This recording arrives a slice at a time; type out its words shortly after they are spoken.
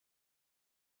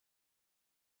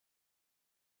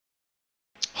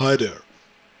Hi there,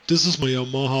 this is my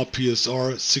Yamaha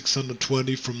PSR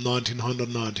 620 from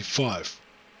 1995.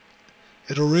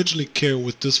 It originally came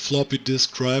with this floppy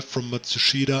disk drive from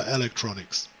Matsushita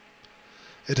Electronics.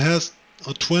 It has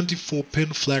a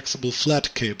 24-pin flexible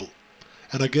flat cable,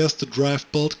 and I guess the drive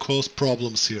belt caused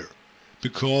problems here,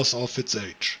 because of its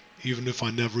age, even if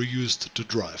I never used the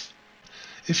drive.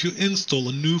 If you install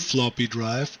a new floppy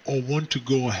drive or want to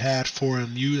go ahead for an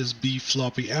USB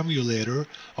floppy emulator,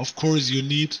 of course you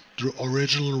need the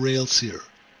original rails here.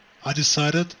 I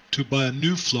decided to buy a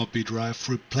new floppy drive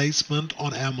replacement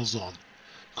on Amazon.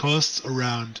 Costs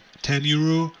around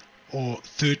 €10 or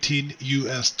 $13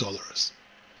 US.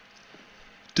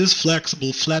 This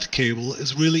flexible flat cable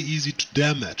is really easy to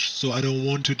damage, so I don't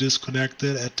want to disconnect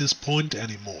it at this point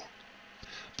anymore.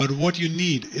 But what you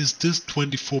need is this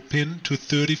 24-pin to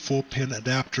 34-pin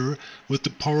adapter with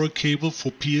the power cable for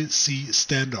PC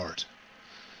standard.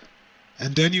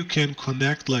 And then you can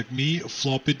connect, like me, a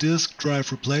floppy disk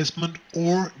drive replacement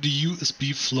or the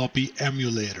USB floppy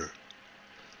emulator.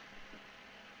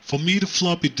 For me, the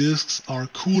floppy disks are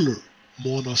cooler,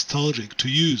 more nostalgic to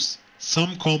use.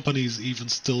 Some companies even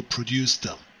still produce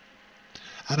them.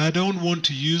 And I don't want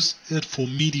to use it for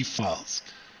MIDI files.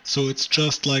 So it's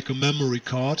just like a memory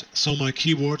card, so my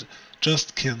keyboard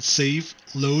just can save,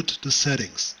 load the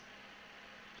settings.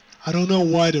 I don't know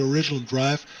why the original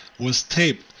drive was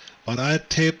taped, but I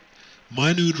taped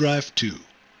my new drive too,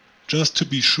 just to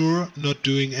be sure not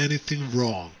doing anything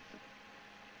wrong.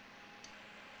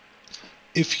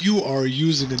 If you are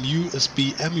using an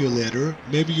USB emulator,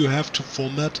 maybe you have to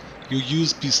format your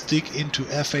USB stick into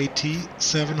FAT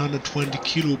 720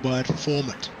 kilobyte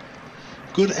format.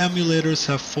 Good emulators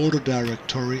have folder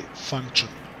directory function.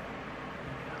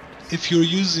 If you're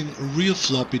using a real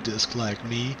floppy disk like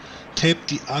me, tape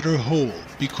the other hole,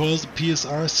 because the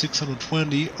PSR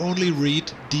 620 only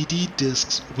read DD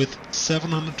disks with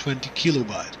 720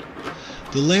 kilobyte.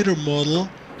 The later model,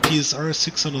 PSR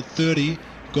 630,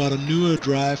 got a newer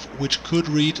drive which could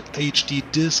read HD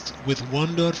disks with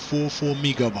 1.44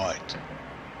 megabyte.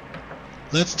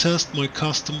 Let's test my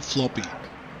custom floppy.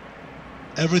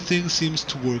 Everything seems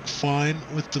to work fine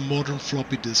with the modern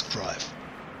floppy disk drive.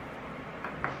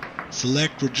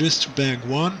 Select Register Bank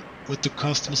 1 with the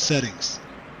custom settings.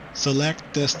 Select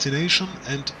Destination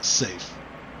and Save.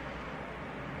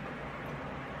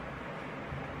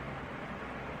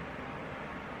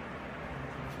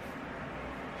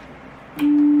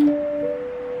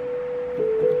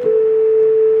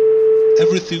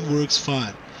 Everything works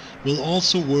fine. Will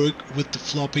also work with the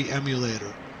floppy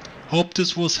emulator. Hope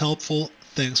this was helpful.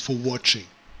 Thanks for watching.